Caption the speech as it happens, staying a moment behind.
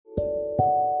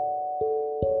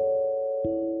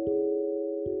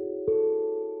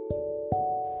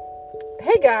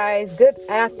Hey guys, good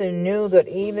afternoon, good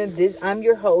evening. I'm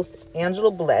your host, Angela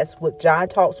Bless with John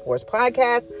Talk Sports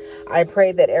Podcast. I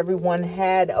pray that everyone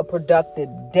had a productive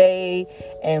day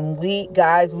and week.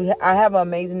 Guys, I have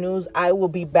amazing news. I will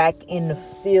be back in the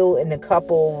field in a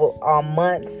couple of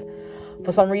months.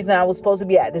 For some reason, I was supposed to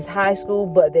be at this high school,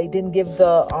 but they didn't give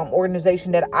the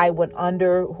organization that I went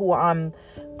under, who I'm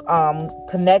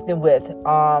connecting with,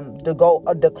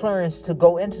 the clearance to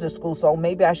go into the school. So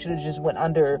maybe I should have just went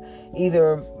under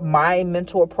either my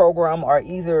mentor program or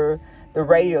either the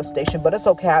radio station, but it's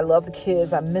okay. I love the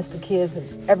kids. I miss the kids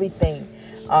and everything.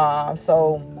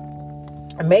 So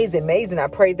amazing. I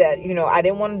pray that, I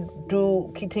didn't want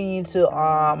to continue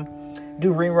to,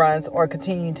 do reruns or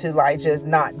continue to just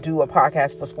not do a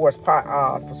podcast for sports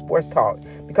talk,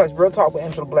 because Real Talk with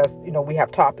Angela Bless, we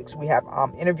have topics, we have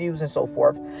interviews and so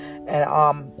forth, and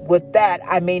with that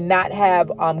I may not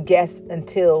have guests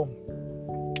until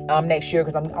next year,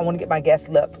 because I want to get my guest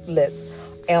list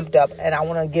amped up, and I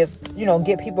want to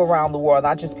get people around the world,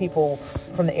 not just people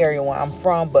from the area where I'm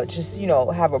from, but just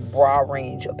have a broad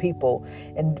range of people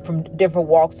and from different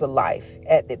walks of life,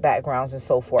 ethnic backgrounds and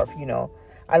so forth.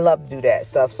 I love to do that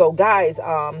stuff. So guys,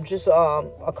 just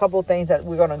a couple of things that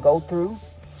we're going to go through.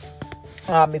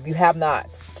 If you have not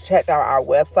checked out our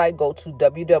website, go to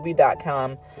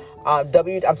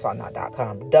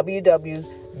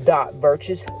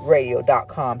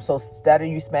www.virtusradio.com. So instead of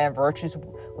you spelling Virtus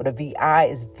with a VI,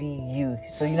 is VU.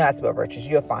 So you know how to spell Virtus,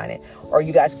 you'll find it. Or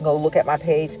you guys can go look at my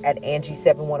page at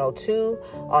Angie7102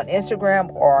 on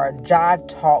Instagram or Jive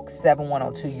Talk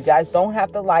 7102. You guys don't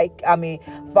have to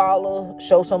follow,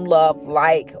 show some love,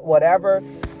 whatever.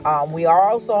 We are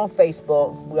also on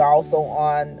Facebook. We are also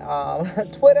on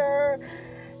Twitter,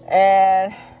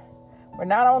 and we're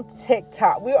not on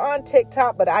TikTok. We're on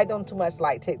TikTok, but I don't too much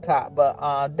like TikTok. But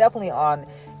definitely on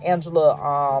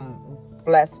Angela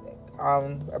Bless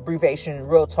abbreviation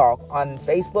Real Talk on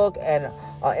Facebook, and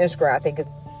on Instagram I think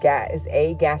it's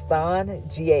A Gaston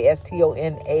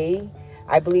Gastona,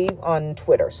 I believe, on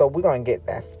Twitter. So we're gonna get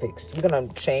that fixed. We're gonna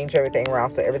change everything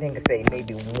around so everything can say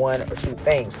maybe one or two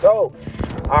things. So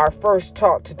our first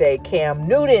talk today, Cam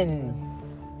Newton.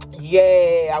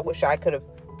 Yay! I wish I could have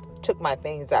took my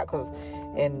things out,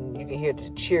 and you can hear the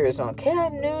cheers on.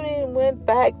 Cam Newton went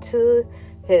back to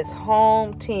his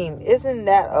home team. Isn't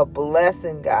that a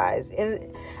blessing, guys?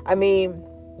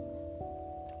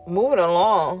 Moving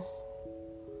along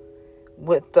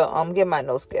with the I'm getting my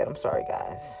notes scared. I'm sorry,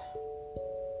 guys.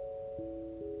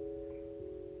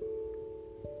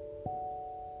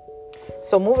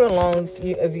 So moving along,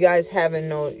 if you guys haven't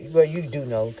known, well, you do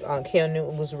know, Cam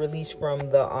Newton was released from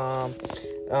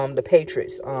the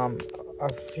Patriots a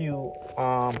few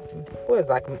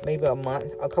maybe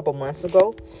a couple months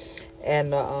ago,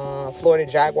 and the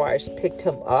Florida Jaguars picked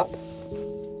him up.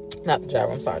 Not the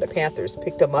Jaguars, I'm sorry, the Panthers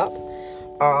picked him up.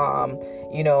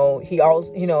 He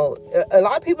also, a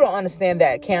lot of people don't understand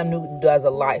that Cam Newton does a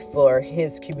lot for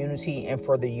his community and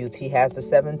for the youth. He has the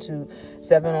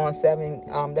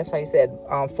 7-on-7, that's how you said,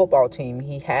 football team.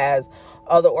 He has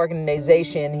other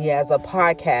organization. He has a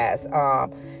podcast.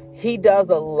 He does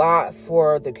a lot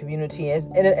for the community,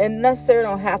 and necessarily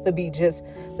don't have to be just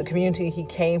the community he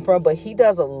came from, but he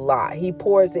does a lot. He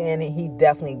pours in and he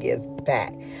definitely gives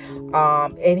back.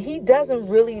 And he doesn't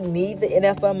really need the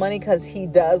NFL money, because he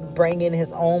does bring in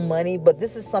his own money, but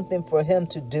this is something for him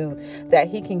to do that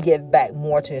he can give back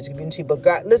more to his community. But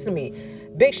God, listen to me,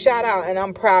 big shout out, and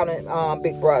I'm proud of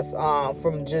Big Russ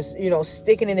from just,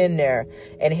 sticking it in there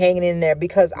and hanging in there,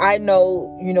 because I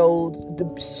know, the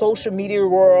social media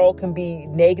world can be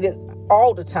negative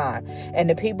all the time, and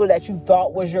the people that you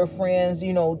thought was your friends,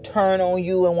 turn on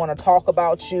you and want to talk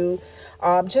about you.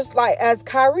 Just like as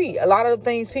Kyrie, a lot of the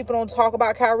things people don't talk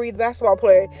about Kyrie, the basketball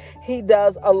player, he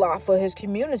does a lot for his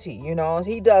community.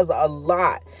 He does a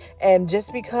lot. And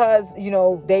just because,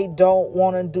 they don't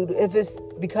want to do, if it's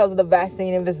because of the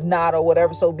vaccine, if it's not, or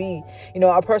whatever so be,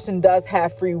 a person does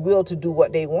have free will to do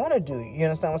what they want to do. You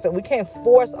understand what I'm saying? We can't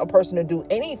force a person to do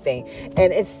anything.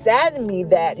 And it saddened me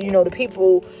that, the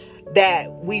people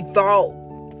that we thought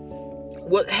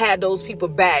had those people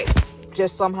back,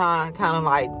 just somehow kind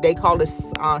of they call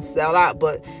this sell out,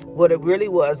 but what it really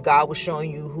was, God was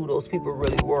showing you who those people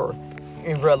really were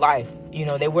in real life.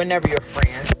 They were never your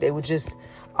friends. They were just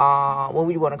what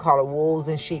we want to call it, wolves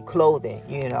in sheep clothing,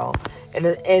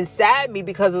 and sad me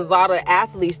because there's a lot of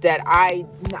athletes that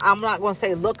I'm not going to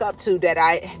say look up to, that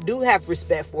I do have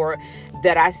respect for,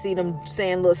 that I see them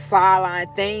saying little sideline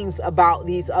things about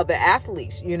these other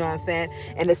athletes, you know what I'm saying?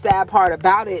 And the sad part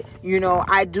about it,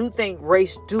 I do think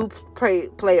race do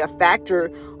play a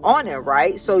factor on it,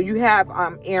 right? So you have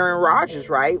Aaron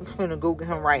Rodgers, right? I'm going to Google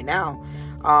him right now.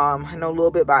 I know a little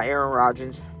bit about Aaron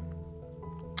Rodgers.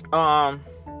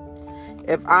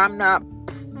 If I'm not,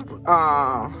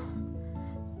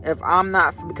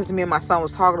 because me and my son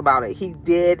was talking about it, he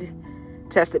did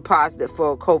tested positive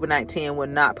for COVID-19, would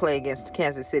not play against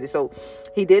Kansas City. So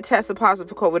he did test positive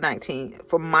for COVID-19.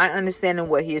 From my understanding,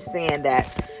 what he is saying,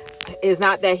 that it's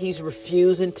not that he's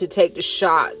refusing to take the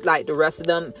shot like the rest of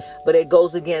them, but it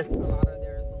goes against a lot of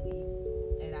their beliefs.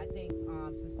 And I think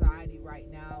society right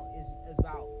now is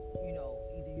about,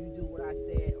 either you do what I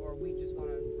said, or we just going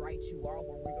to write you off,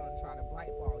 or we're going to try to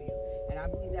blackball you. And I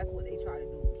believe that's what they try to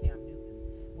do with Cam Newton.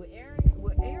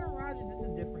 With Aaron Rodgers, it's a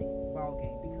different ball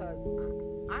game, because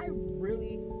I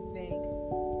really think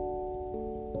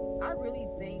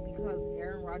because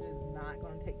Aaron Rodgers is not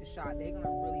going to take the shot, they're going to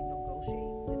really negotiate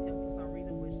with him for some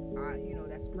reason, which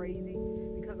that's crazy,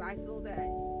 because I feel that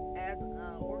as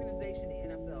an organization, the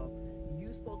NFL,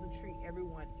 you're supposed to treat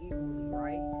everyone equally,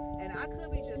 right? And I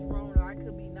could be just wrong, or I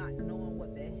could be not knowing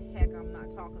what the heck I'm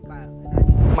not talking about, and I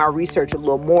need to do my research a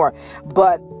little more,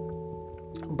 but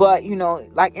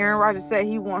like Aaron Rodgers said,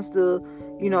 he wants to,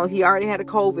 he already had a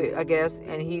COVID, I guess,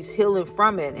 and he's healing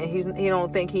from it, and he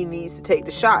don't think he needs to take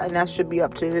the shot, and that should be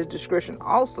up to his discretion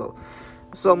also.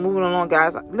 So moving along,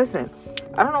 guys, listen,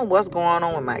 I don't know what's going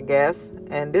on with my guests,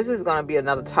 and this is going to be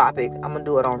another topic. I'm going to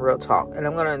do it on Real Talk, and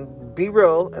I'm going to be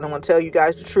real, and I'm going to tell you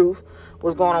guys the truth,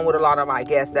 what's going on with a lot of my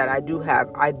guests that I do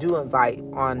invite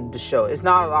on the show. It's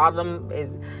not a lot of them,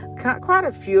 it's quite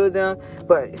a few of them,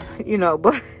 but,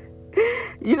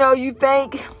 you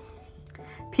think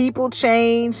people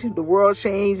change, the world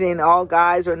changed, and all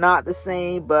guys are not the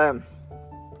same, but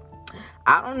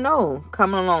I don't know,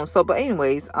 coming along. So, but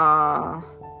anyways,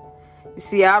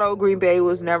 Seattle, Green Bay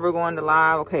was never going to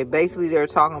live. Okay, basically they're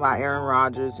talking about Aaron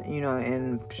Rodgers,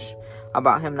 and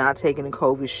about him not taking the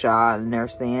COVID shot, and they're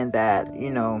saying that,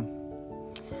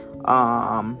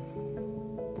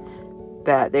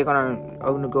 that they're going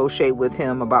to negotiate with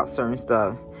him about certain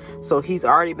stuff. So he's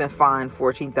already been fined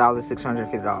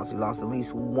 $14,650. He lost at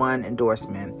least one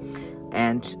endorsement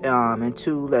and 2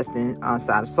 less than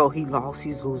signed. So he's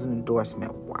losing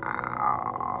endorsement.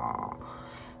 Wow.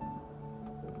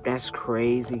 That's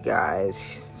crazy,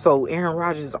 guys. So Aaron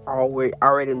Rodgers is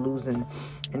already losing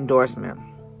endorsement.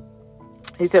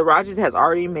 He said Rodgers has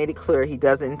already made it clear he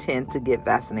doesn't intend to get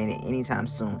vaccinated anytime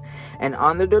soon. And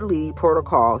under the league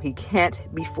protocol, he can't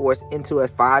be forced into a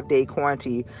 5-day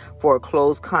quarantine for a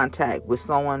close contact with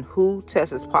someone who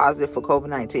tests positive for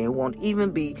COVID-19 and won't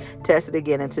even be tested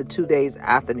again until 2 days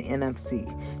after the NFC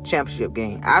Championship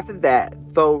game. After that,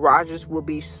 though, Rodgers will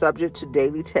be subject to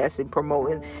daily testing,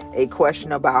 promoting a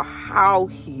question about how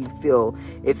he'd feel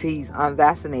if he's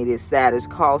unvaccinated status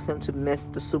caused him to miss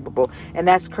the Super Bowl. And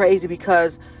that's crazy,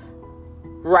 because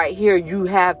right here you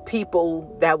have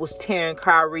people that was tearing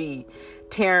Kyrie,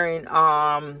 tearing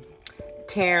Cam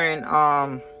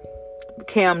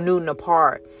Newton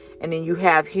apart. And then you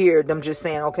have here them just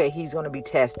saying, okay, he's going to be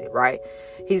tested, right?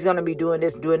 He's going to be doing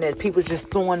this. People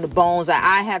just throwing the bones.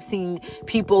 I have seen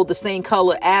people the same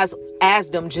color as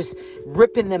them just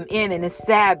ripping them in. And it's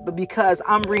sad, but because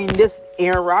I'm reading this,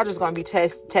 Aaron Rodgers is going to be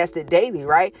tested daily,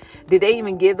 right? Did they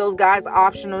even give those guys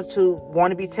optional to want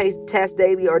to be tested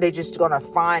daily, or are they just going to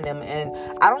fine them? And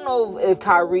I don't know if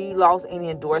Kyrie lost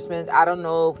any endorsement. I don't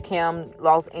know if Cam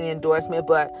lost any endorsement,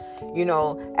 but,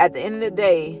 at the end of the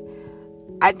day,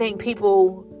 I think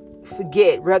people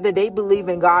forget whether they believe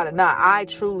in God or not. I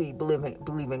truly believe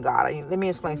in God. Let me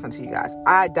explain something to you guys.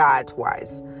 I died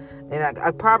twice, and I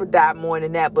probably died more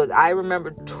than that, but I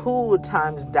remember 2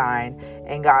 times dying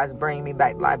and God's bringing me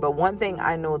back to life. But one thing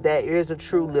I know, that there is a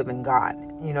true living God,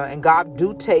 and God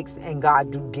do takes and God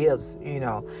do gives,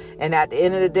 and at the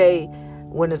end of the day,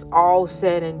 when it's all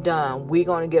said and done, we're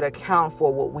going to get account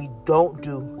for what we don't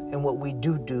do and what we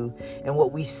do, and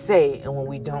what we say and what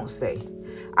we don't say.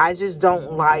 I just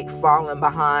don't like falling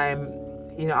behind,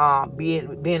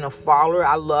 being a follower.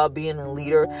 I love being a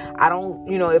leader. I don't,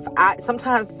 if I,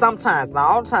 sometimes, not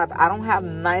all the time, if I don't have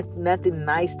nothing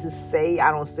nice to say,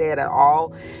 I don't say it at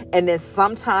all. And then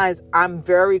sometimes I'm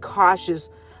very cautious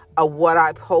of what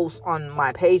I post on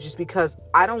my pages, because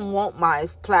I don't want my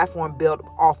platform built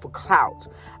off of clout.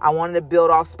 I wanted to build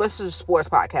off, especially the sports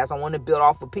podcast, I want to build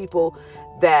off of people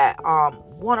that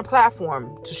want a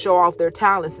platform to show off their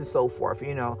talents and so forth.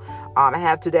 I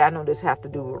know this have to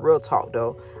do with real talk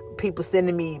though. People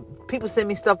send me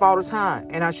stuff all the time,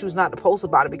 and I choose not to post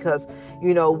about it because,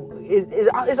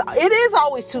 it is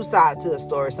always two sides to a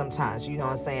story sometimes, you know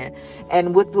what I'm saying?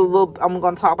 And with I'm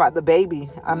going to talk about the baby.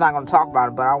 I'm not going to talk about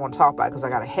it, but I want to talk about it because I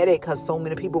got a headache because so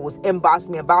many people was inboxing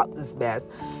me about this mess.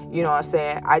 You know what I'm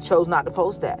saying? I chose not to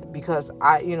post that because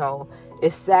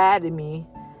it's sad to me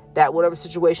that whatever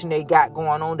situation they got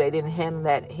going on, they didn't handle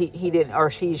that. He didn't, or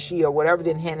she, or whatever,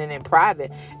 didn't handle it in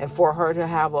private. And for her to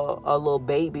have a little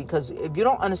baby, because if you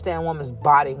don't understand a woman's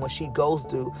body and what she goes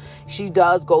through, she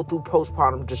does go through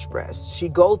postpartum distress. She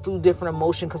go through different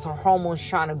emotion because her hormones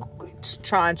trying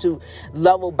to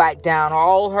level back down.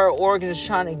 All her organs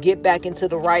trying to get back into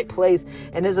the right place.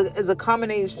 And it's a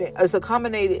combination. It's a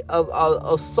combination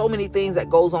of so many things that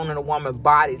goes on in a woman's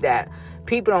body that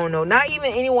people don't know. Not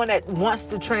even anyone that wants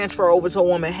to transfer over to a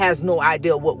woman has no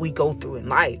idea what we go through in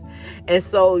life. And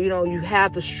so, you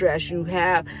have the stress, you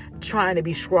have trying to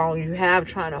be strong, you have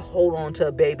trying to hold on to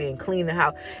a baby and clean the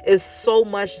house. It's so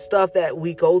much stuff that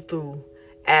we go through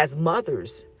as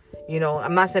mothers.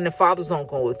 I'm not saying the fathers don't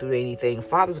go through anything.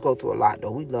 Fathers go through a lot,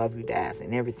 though. We love you, dads,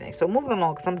 and everything. So moving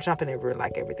along, because I'm jumping over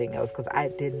like everything else, because I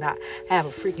did not have a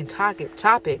freaking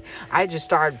topic. I just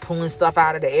started pulling stuff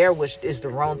out of the air, which is the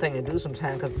wrong thing to do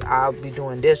sometimes, because I'll be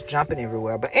doing this, jumping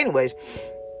everywhere. But anyways,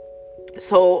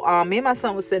 so me and my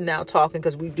son was sitting down talking,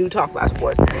 because we do talk about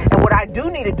sports. And what I do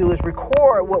need to do is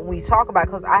record what we talk about,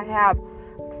 because I have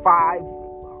 5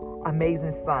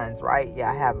 amazing sons, right?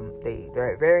 Yeah, I have them.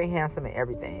 They're very handsome and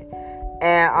everything.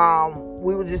 And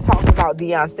we were just talking about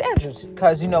Deion Sanders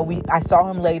because I saw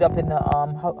him laid up in the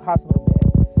hospital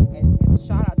bed, and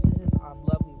shout out to his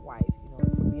lovely wife, for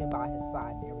being by his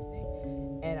side and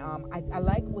everything. And I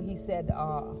like what he said.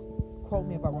 Quote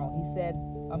me if I'm wrong. He said,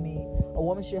 a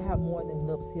woman should have more than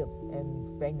lips, hips,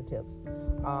 and fingertips.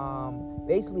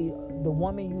 Basically, the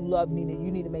woman you love you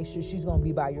need to make sure she's going to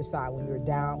be by your side when you're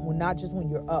down. Well, not just when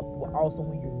you're up, but also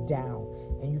when you're down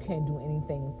and you can't do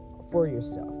anything for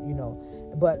yourself,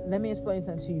 But let me explain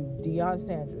something to you. Deion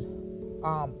Sanders,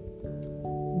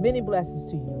 many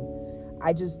blessings to you.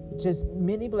 I just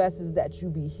many blessings that you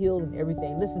be healed and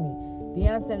everything. Listen to me.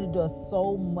 Deion Sanders does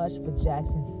so much for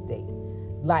Jackson State.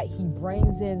 Like, he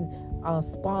brings in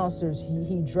sponsors.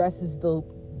 He dresses the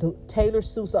tailor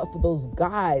suits up for those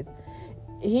guys.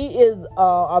 He is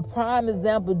a prime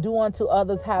example. Do unto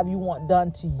others how you want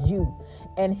done to you.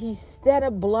 And he's steady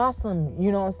blossoming.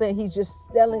 You know what I'm saying? He's just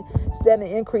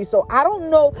steady increase. So I don't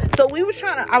know. So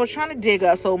I was trying to dig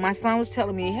up. So my son was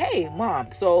telling me, hey,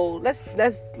 Mom, so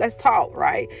let's talk,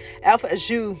 right?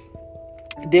 FSU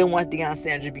didn't want Deion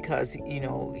Sanders because,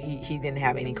 he didn't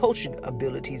have any coaching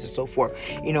abilities or so forth.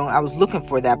 I was looking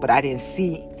for that, but I didn't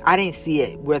see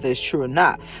it, whether it's true or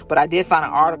not. But I did find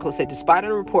an article that said, despite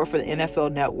a report for the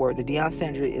NFL Network, the Deion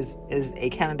Sanders is a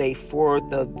candidate for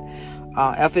the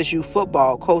FSU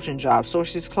football coaching job.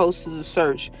 Sources close to the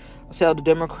search tell the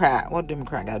Democrat, what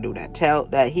Democrat got to do that? Tell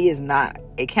that he is not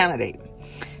a candidate.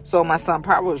 So my son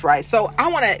probably was right. So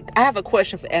I have a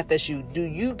question for FSU. Do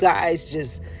you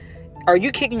guys are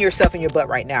you kicking yourself in your butt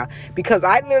right now? Because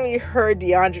I literally heard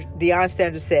Deion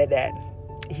Sanders said that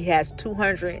he has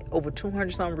over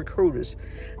 200 some recruiters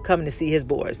coming to see his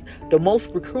boys. The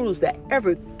most recruiters that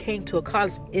ever came to a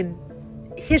college in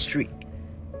history.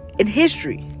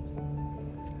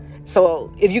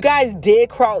 So if you guys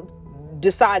did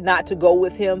decide not to go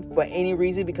with him for any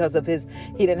reason because of he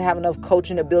didn't have enough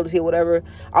coaching ability or whatever,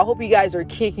 I hope you guys are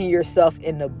kicking yourself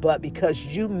in the butt because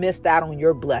you missed out on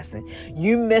your blessing.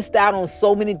 You missed out on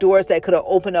so many doors that could have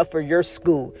opened up for your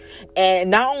school. And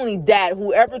not only that,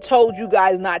 whoever told you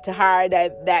guys not to hire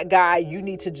that guy, you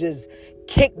need to just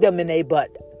kick them in their butt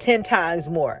 10 times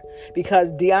more,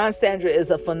 because Deion Sanders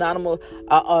is a phenomenal,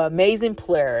 amazing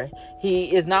player.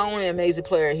 He is not only an amazing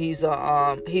player, he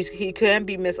can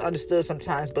be misunderstood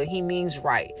sometimes, but he means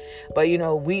right. But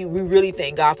we really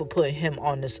thank God for putting him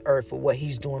on this earth for what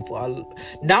he's doing for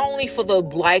not only for the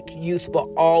Black youth, but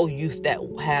all youth that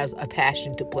has a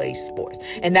passion to play sports.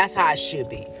 And that's how it should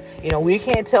be. We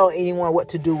can't tell anyone what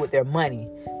to do with their money.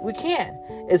 We can't.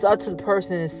 It's up to the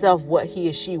person himself what he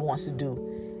or she wants to do.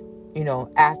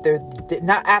 Not after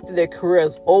their career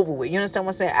is over with. You understand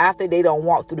what I'm saying? After they don't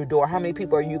walk through the door, how many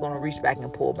people are you going to reach back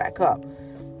and pull back up?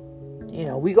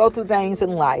 We go through things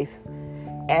in life,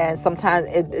 and sometimes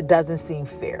it doesn't seem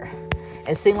fair.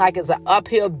 It seems like it's an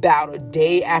uphill battle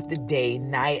day after day,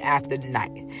 night after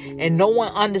night. And no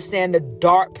one understands the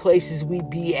dark places we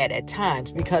be at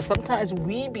times, because sometimes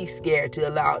we be scared to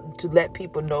let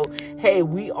people know, hey,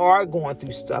 we are going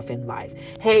through stuff in life.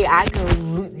 Hey, I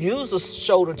can use a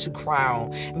shoulder to cry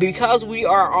on. Because we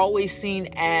are always seen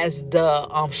as the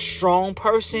strong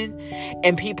person,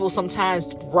 and people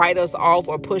sometimes write us off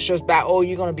or push us back. Oh,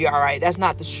 you're going to be all right. It's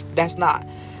not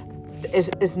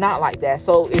like that.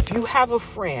 So if you have a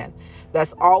friend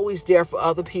that's always there for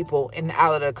other people and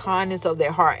out of the kindness of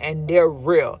their heart, and they're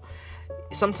real,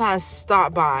 sometimes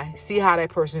stop by, see how that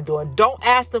person doing. Don't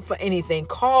ask them for anything.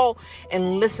 Call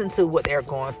and listen to what they're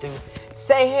going through.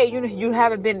 Say, hey, you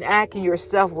haven't been acting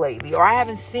yourself lately, or I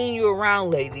haven't seen you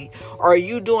around lately, or are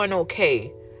you doing okay?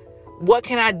 What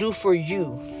can I do for you?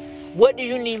 What do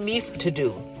you need me to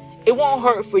do? It won't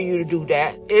hurt for you to do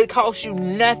that. It costs you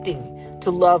nothing to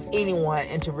love anyone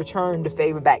and to return the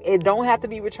favor back. It don't have to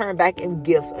be returned back in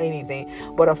gifts or anything,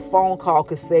 but a phone call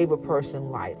could save a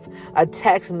person's life. A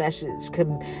text message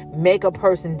can make a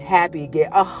person happy.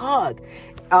 Get a hug.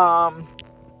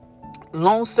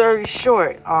 Long story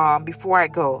short, before I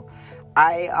go,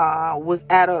 I was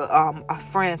at a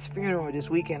friend's funeral this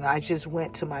weekend. I just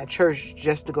went to my church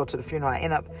just to go to the funeral. I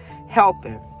ended up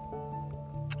helping.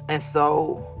 And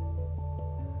so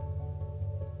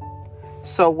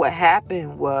what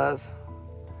happened was,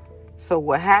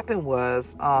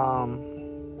 I'm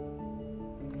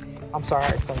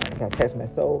sorry, someone got a text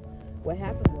message. So what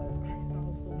happened was, I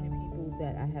saw so many people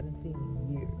that I haven't seen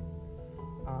in years.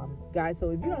 Guys, so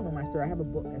if you don't know my story, I have a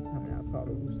book that's coming out. It's called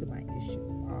The Roots to My Issues.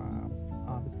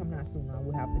 It's coming out soon. I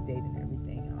will have the date and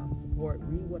everything.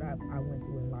 Read what I went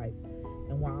through in life,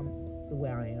 and why I'm the way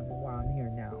I am, and why I'm here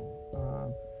now.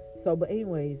 But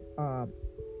anyways,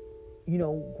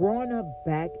 growing up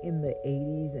back in the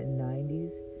 80s and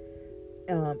 90s,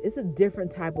 it's a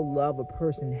different type of love a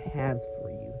person has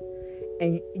for you.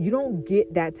 And you don't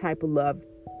get that type of love.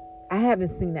 I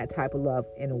haven't seen that type of love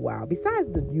in a while. Besides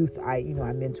the youth I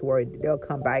mentor, they'll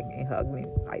come back and hug me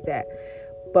like that.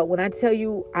 But when I tell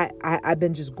you, I've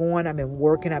been just going, I've been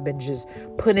working, I've been just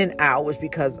putting in hours,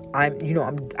 because I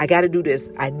got to do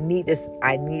this. I need this.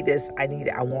 I need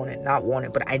it. I want it, not want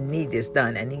it, but I need this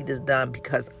done. I need this done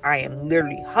because I am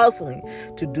literally hustling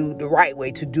to do the right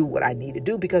way, to do what I need to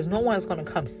do, because no one's going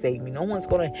to come save me. No one's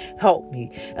going to help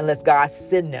me unless God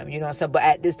send them, you know what I'm saying? But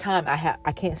at this time,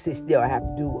 I can't sit still. I have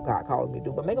to do what God calls me to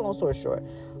do. But make a long story short,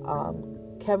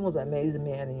 Kevin was an amazing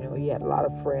man, and he had a lot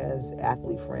of friends,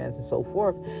 athlete friends, and so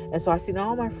forth. And so I seen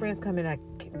all my friends come in,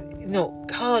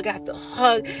 hug after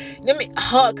hug. Let me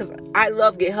hug, because I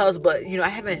love get hugs, but I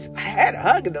haven't had a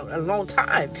hug in a long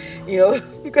time,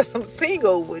 because I'm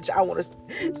single, which I want to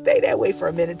stay that way for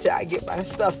a minute till I get my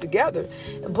stuff together.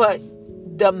 But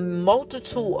the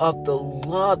multitude of the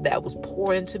love that was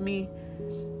poured into me,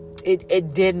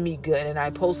 it did me good. And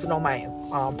I posted on my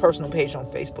personal page on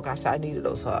Facebook. I said I needed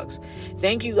those hugs.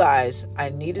 Thank you guys. I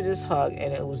needed this hug,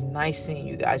 and it was nice seeing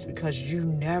you guys, because you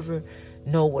never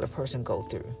know what a person go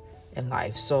through in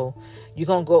life. So you're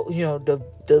gonna go,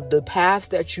 the path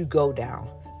that you go down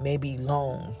may be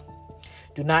long.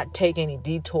 Do not take any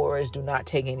detours. Do not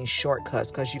take any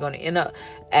shortcuts, because you're gonna end up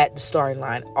at the starting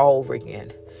line all over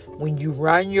again. When you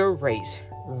run your race,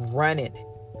 run it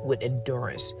with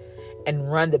endurance.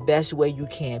 And run the best way you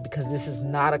can, because this is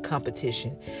not a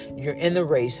competition. You're in the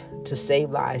race to save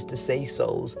lives, to save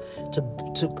souls, to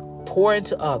pour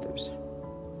into others.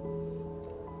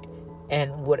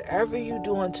 And whatever you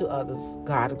do unto others,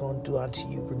 God is going to do unto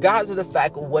you, regardless of the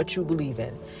fact of what you believe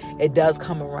in. It does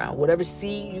come around. Whatever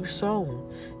seed you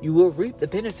sown, you will reap the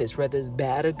benefits, whether it's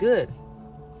bad or good.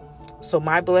 So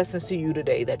my blessings to you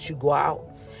today, that you go out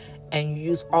and you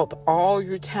use up all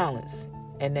your talents,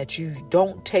 and that you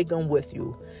don't take them with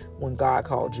you when God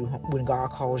calls you home. When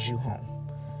God calls you home,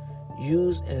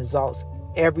 use and exalt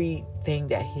everything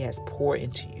that He has poured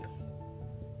into you,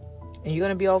 and you're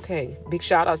gonna be okay. Big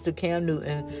shout outs to Cam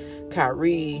Newton,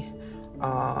 Kyrie,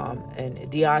 and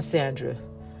Deion Sanders.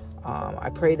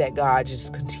 I pray that God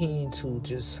just continue to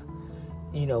just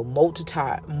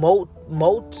multiply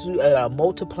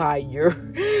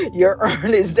your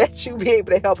earnings, that you be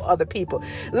able to help other people.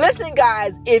 Listen,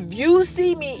 guys, if you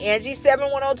see me,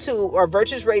 Angie7102 or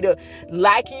Virtuous Radio,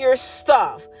 liking your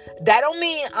stuff, That don't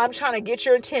mean I'm trying to get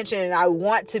your attention and I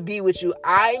want to be with you.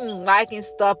 I'm liking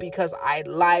stuff because I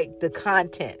like the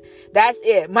content. That's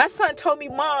it. My son told me,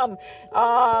 Mom,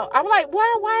 I'm like,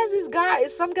 why is this guy?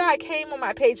 Some guy came on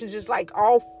my page and just like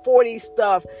all 40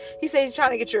 stuff. He said he's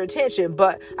trying to get your attention.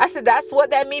 But I said, that's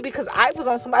what that means, because I was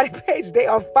on somebody's page. They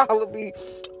unfollowed me.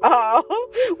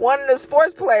 One of the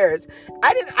sports players.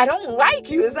 I don't like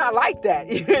you. It's not like that.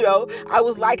 I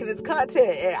was liking his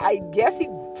content, and I guess he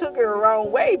took it the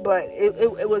wrong way, but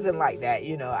it wasn't like that.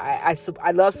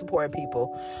 I love supporting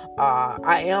people.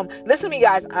 Listen to me,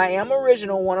 guys. I am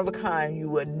original, one of a kind. You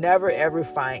would never ever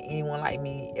find anyone like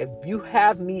me. If you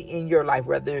have me in your life,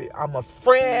 whether I'm a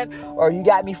friend or you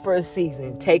got me for a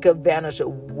season, take advantage of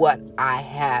what I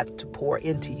have to pour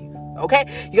into you.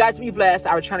 Okay, you guys be blessed.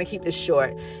 I was trying to keep this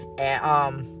short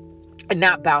and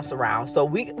not bounce around. So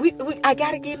I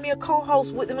gotta give me a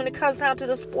co-host when it comes down to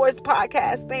the sports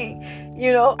podcast thing.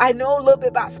 I know a little bit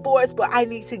about sports, but I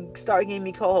need to start getting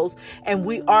me co-hosts. And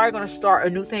we are gonna start a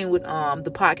new thing with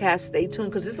the podcast. Stay tuned,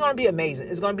 because it's gonna be amazing.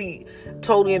 It's gonna be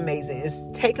totally amazing. It's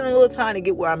taking a little time to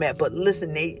get where I'm at, but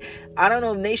listen, Nate, I don't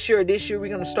know if next year or this year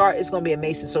we're gonna start. It's gonna be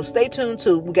amazing. So stay tuned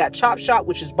too. We got Chop Shop,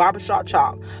 which is barbershop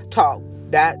talk.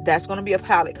 That's going to be a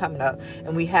pilot coming up.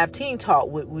 And we have Teen Talk.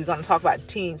 We're going to talk about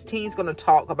teens. Teens going to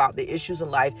talk about the issues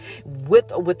in life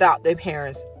with or without their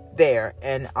parents there,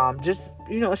 and just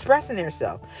expressing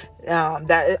themselves.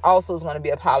 That also is going to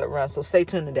be a pilot run. So stay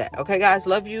tuned to that. Okay, guys,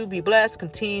 love you. Be blessed.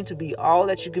 Continue to be all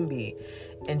that you can be.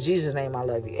 In Jesus' name, I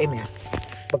love you. Amen.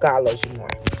 But God loves you more.